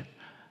church.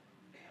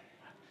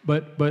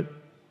 But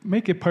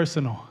make it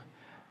personal,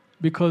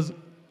 because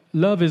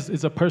love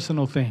is a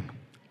personal thing.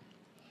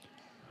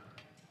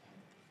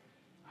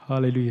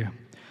 Hallelujah.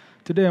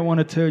 Today I want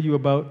to tell you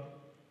about,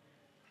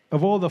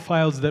 of all the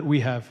files that we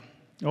have,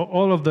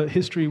 all of the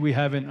history we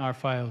have in our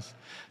files,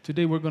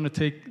 today we're going to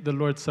take the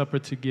Lord's Supper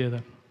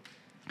together.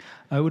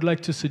 I would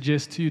like to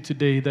suggest to you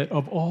today that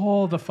of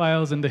all the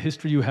files and the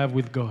history you have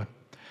with God,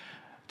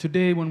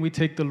 today when we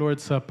take the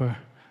Lord's Supper,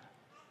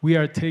 we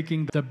are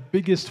taking the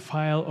biggest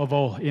file of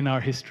all in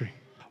our history.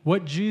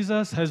 What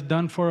Jesus has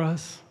done for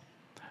us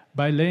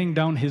by laying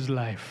down his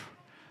life,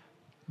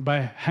 by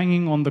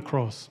hanging on the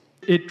cross,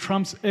 it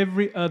trumps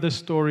every other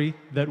story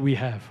that we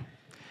have.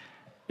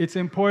 It's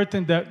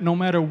important that no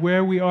matter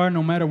where we are,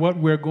 no matter what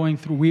we're going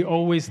through, we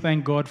always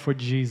thank God for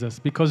Jesus,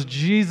 because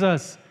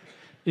Jesus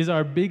is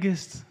our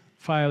biggest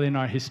file in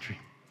our history.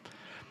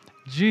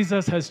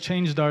 Jesus has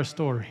changed our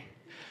story.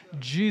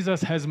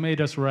 Jesus has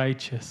made us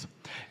righteous.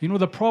 You know,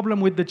 the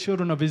problem with the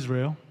children of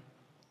Israel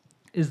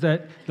is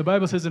that the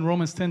Bible says in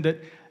Romans 10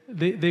 that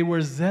they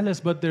were zealous,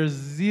 but their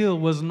zeal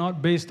was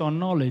not based on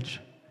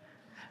knowledge,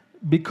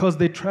 because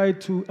they tried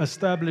to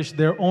establish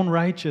their own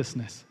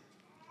righteousness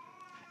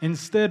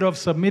instead of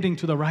submitting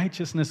to the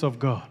righteousness of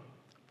God.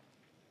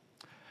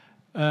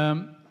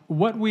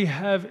 What we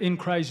have in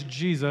Christ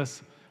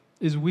Jesus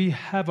is we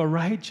have a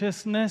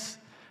righteousness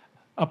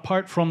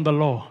apart from the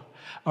law,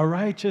 a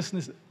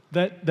righteousness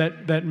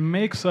that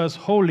makes us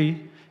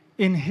holy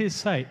in his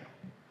sight.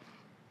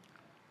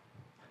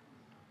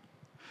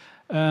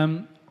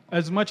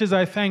 As much as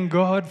I thank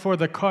God for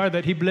the car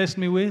that he blessed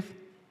me with,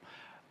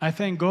 I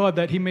thank God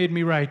that he made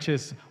me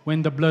righteous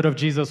when the blood of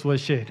Jesus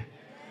was shed.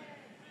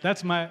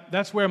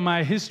 That's where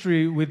my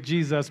history with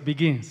Jesus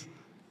begins.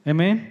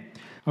 Amen?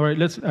 All right,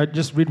 let's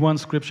just read one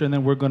scripture and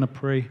then we're going to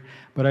pray.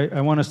 But I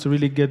want us to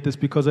really get this,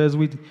 because as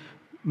we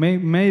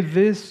may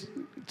this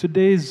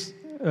today's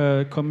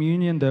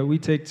communion that we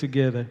take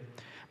together,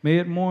 may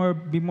it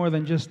be more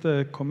than just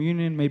a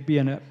communion, may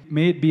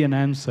it be an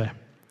answer.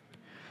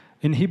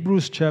 In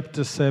Hebrews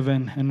chapter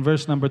 7 and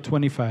verse number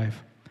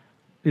 25,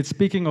 it's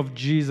speaking of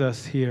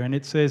Jesus here, and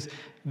it says,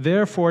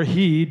 "Therefore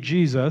he,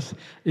 Jesus,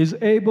 is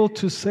able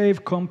to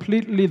save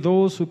completely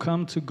those who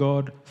come to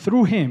God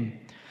through him,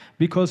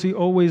 because he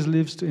always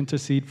lives to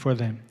intercede for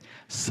them.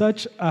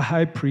 Such a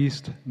high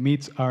priest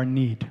meets our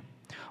need,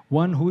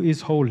 one who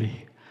is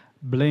holy,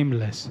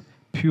 blameless,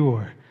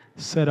 pure,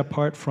 set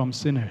apart from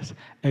sinners,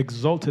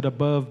 exalted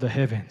above the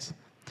heavens.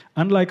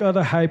 Unlike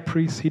other high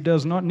priests, he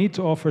does not need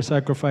to offer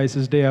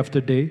sacrifices day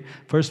after day,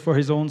 first for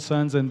his own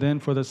sins and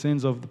then for the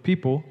sins of the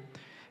people.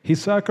 He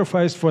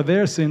sacrificed for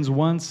their sins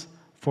once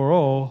for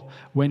all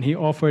when he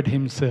offered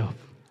himself."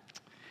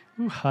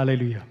 Ooh,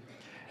 hallelujah.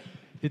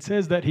 It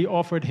says that he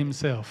offered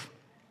himself.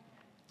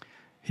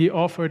 He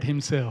offered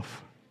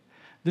himself.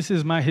 This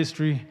is my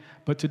history,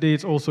 but today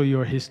it's also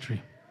your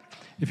history.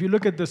 If you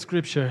look at the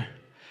scripture,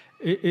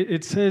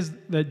 it says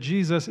that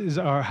Jesus is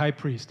our high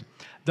priest.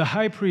 The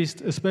high priest,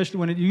 especially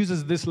when it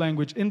uses this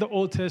language in the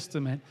Old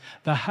Testament,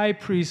 the high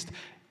priest,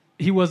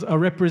 he was a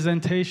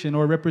representation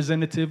or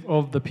representative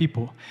of the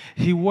people.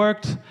 He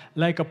worked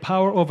like a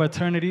power of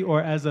eternity,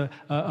 or as a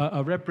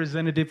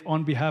representative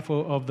on behalf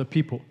of the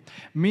people.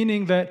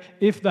 Meaning that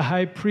if the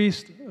high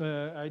priest,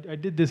 I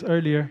did this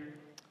earlier,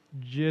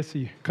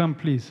 Jesse, come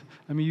please.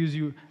 Let me use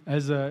you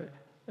as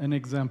an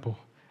example.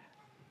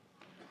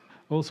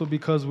 Also,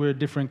 because we're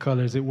different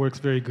colors, it works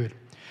very good.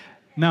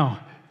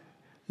 Now,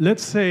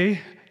 let's say,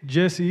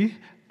 Jesse,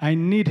 I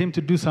need him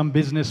to do some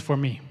business for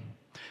me.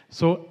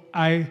 So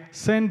I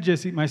send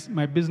Jesse,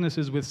 my business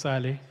is with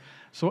Saleh.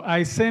 So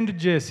I send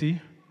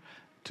Jesse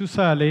to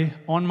Saleh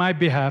on my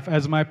behalf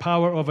as my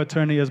power of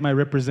attorney, as my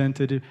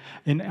representative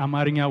in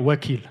Amarinya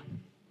Wakil.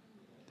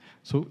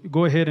 So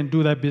go ahead and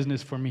do that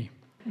business for me.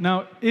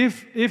 Now,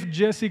 if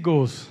Jesse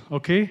goes,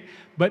 okay,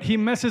 but he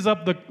messes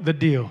up the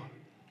deal,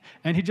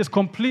 and he just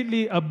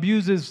completely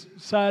abuses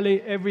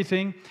Saleh,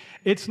 everything,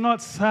 it's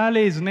not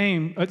Saleh's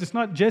name, it's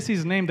not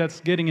Jesse's name that's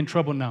getting in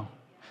trouble now.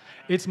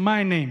 It's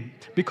my name,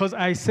 because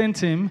I sent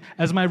him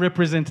as my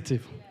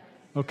representative.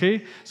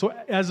 Okay? So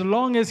as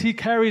long as he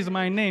carries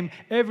my name,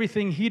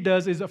 everything he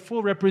does is a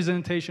full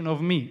representation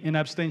of me in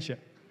absentia.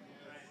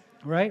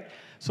 Right?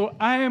 So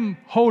I am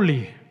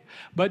holy,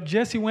 but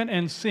Jesse went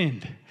and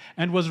sinned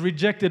and was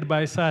rejected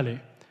by Saleh.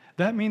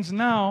 That means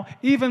now,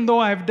 even though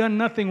I've done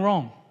nothing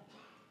wrong,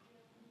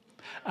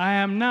 I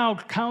am now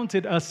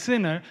counted a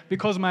sinner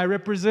because my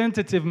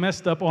representative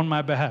messed up on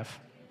my behalf.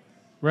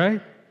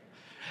 Right?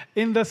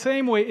 In the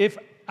same way, if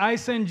I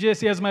send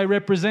Jesse as my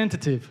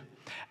representative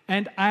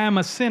and I am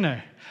a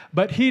sinner,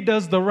 but he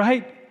does the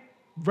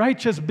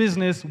righteous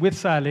business with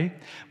Sally,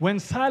 when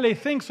Sally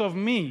thinks of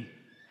me,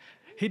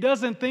 he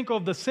doesn't think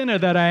of the sinner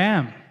that I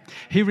am.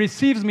 He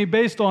receives me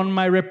based on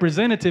my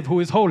representative who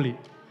is holy.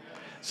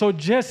 So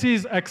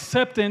Jesse's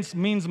acceptance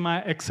means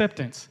my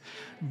acceptance.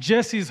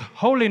 Jesse's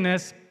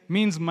holiness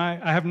means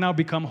I have now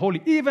become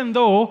holy, even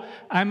though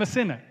I'm a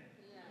sinner.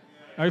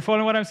 Are you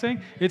following what I'm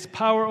saying? It's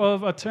power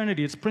of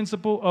eternity. It's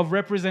principle of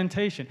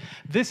representation.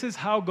 This is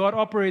how God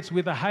operates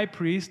with a high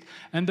priest.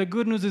 And the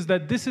good news is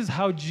that this is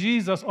how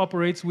Jesus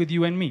operates with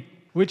you and me.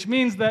 Which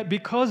means that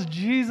because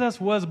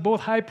Jesus was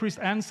both high priest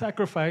and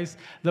sacrifice,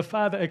 the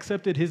Father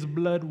accepted his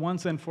blood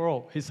once and for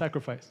all, his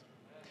sacrifice.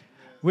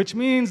 Which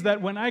means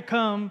that when I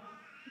come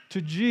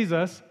to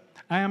Jesus,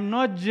 I am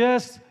not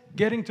just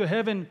getting to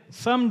heaven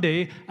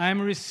someday, I am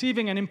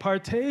receiving an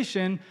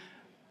impartation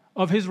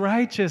of his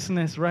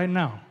righteousness right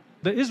now.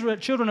 The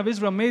children of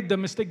Israel made the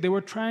mistake. They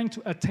were trying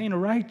to attain a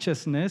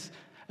righteousness,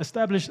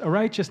 establish a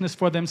righteousness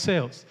for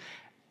themselves,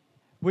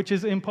 which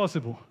is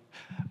impossible.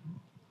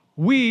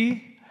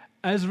 We,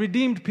 as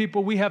redeemed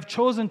people, we have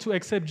chosen to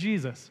accept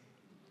Jesus.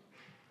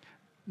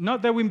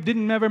 Not that we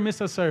didn't never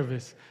miss a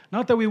service.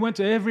 Not that we went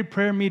to every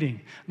prayer meeting.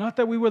 Not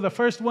that we were the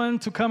first one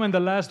to come and the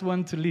last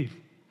one to leave.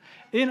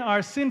 In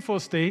our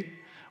sinful state,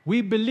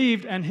 we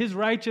believed and his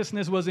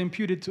righteousness was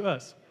imputed to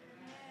us.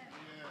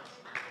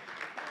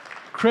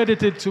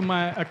 Credited to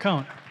my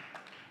account.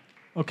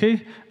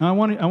 Okay? Now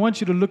I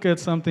want you to look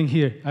at something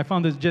here. I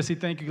found this, Jesse,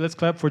 thank you. Let's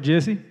clap for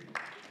Jesse.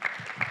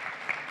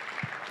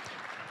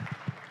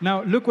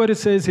 Now look what it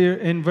says here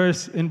in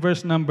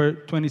verse number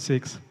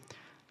 26.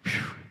 Whew.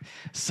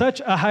 Such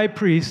a high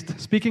priest,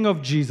 speaking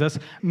of Jesus,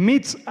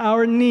 meets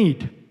our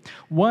need.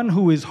 One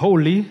who is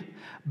holy,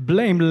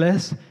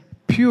 blameless,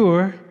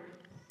 pure,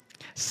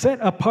 set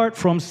apart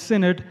from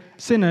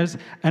sinners,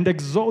 and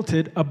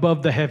exalted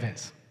above the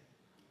heavens.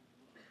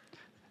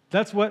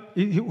 That's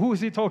who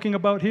is he talking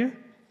about here?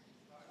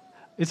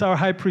 It's our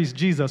high priest,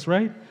 Jesus,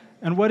 right?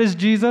 And what is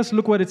Jesus?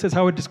 Look what it says,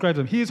 how it describes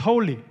him. He is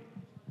holy.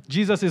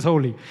 Jesus is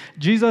holy.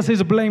 Jesus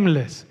is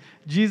blameless.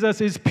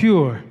 Jesus is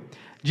pure.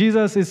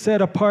 Jesus is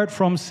set apart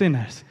from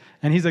sinners.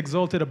 And he's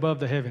exalted above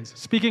the heavens.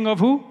 Speaking of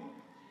who?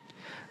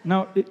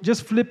 Now,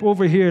 just flip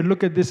over here.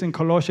 Look at this in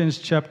Colossians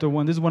chapter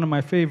 1. This is one of my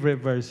favorite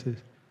verses.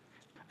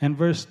 And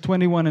verse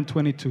 21 and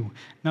 22.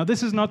 Now,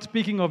 this is not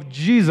speaking of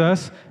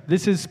Jesus.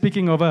 This is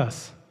speaking of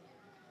us.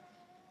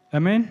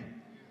 Amen?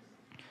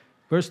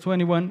 Verse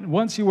 21,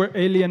 once you were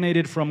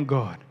alienated from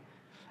God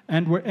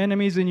and were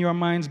enemies in your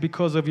minds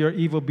because of your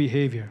evil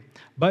behavior.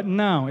 But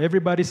now,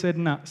 everybody said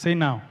now, say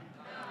now.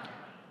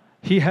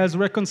 He has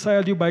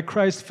reconciled you by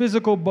Christ's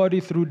physical body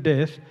through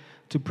death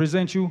to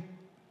present you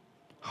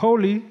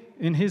holy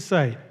in his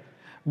sight,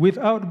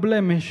 without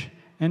blemish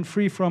and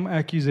free from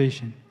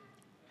accusation.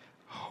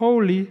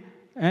 Holy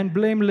and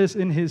blameless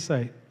in his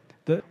sight.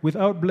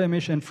 Without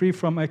blemish and free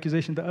from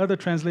accusation. The other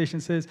translation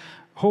says,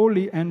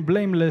 holy and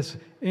blameless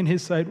in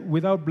his sight,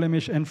 without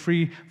blemish and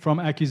free from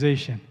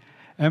accusation.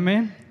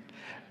 Amen?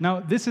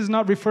 Now, this is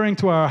not referring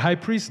to our high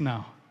priest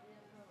now.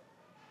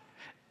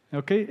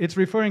 Okay? It's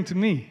referring to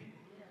me.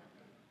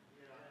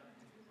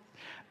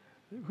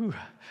 Whew.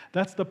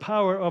 That's the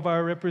power of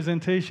our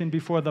representation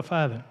before the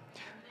Father.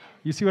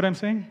 You see what I'm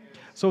saying?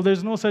 So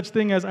there's no such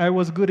thing as I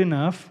was good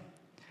enough.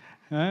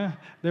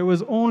 There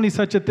was only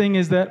such a thing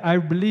as that I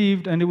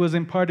believed and it was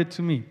imparted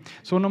to me.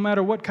 So no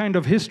matter what kind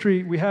of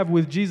history we have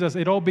with Jesus,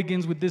 it all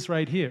begins with this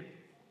right here.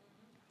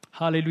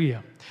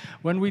 Hallelujah.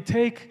 When we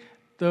take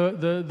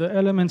the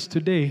elements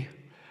today,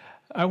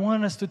 I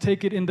want us to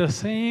take it in the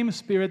same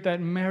spirit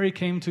that Mary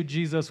came to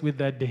Jesus with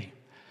that day.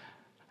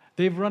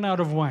 They've run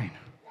out of wine.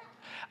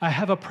 I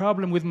have a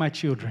problem with my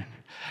children.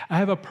 I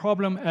have a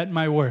problem at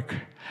my work.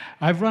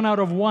 I've run out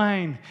of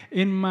wine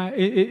in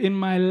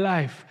my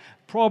life.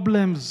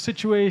 Problems,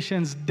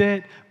 situations,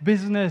 debt,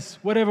 business,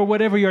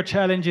 whatever your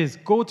challenge is.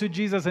 Go to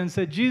Jesus and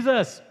say,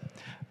 Jesus,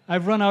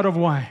 I've run out of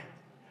wine.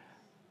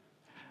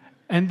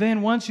 And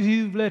then once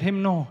you let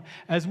him know,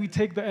 as we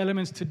take the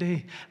elements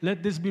today,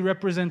 let this be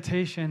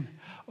representation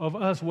of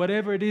us,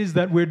 whatever it is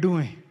that we're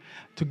doing,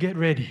 to get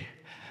ready.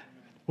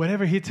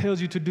 Whatever he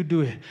tells you to do,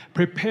 do it.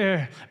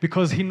 Prepare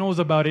because he knows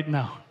about it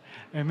now.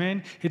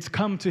 Amen. It's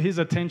come to his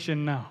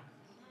attention now.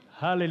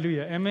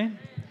 Hallelujah. Amen.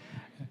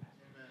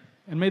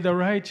 And may the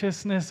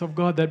righteousness of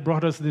God that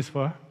brought us this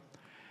far,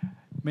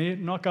 may it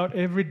knock out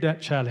every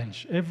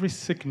challenge, every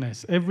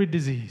sickness, every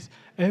disease,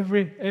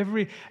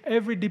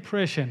 every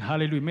depression.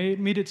 Hallelujah. May it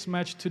meet its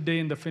match today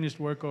in the finished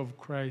work of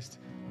Christ.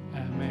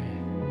 Amen.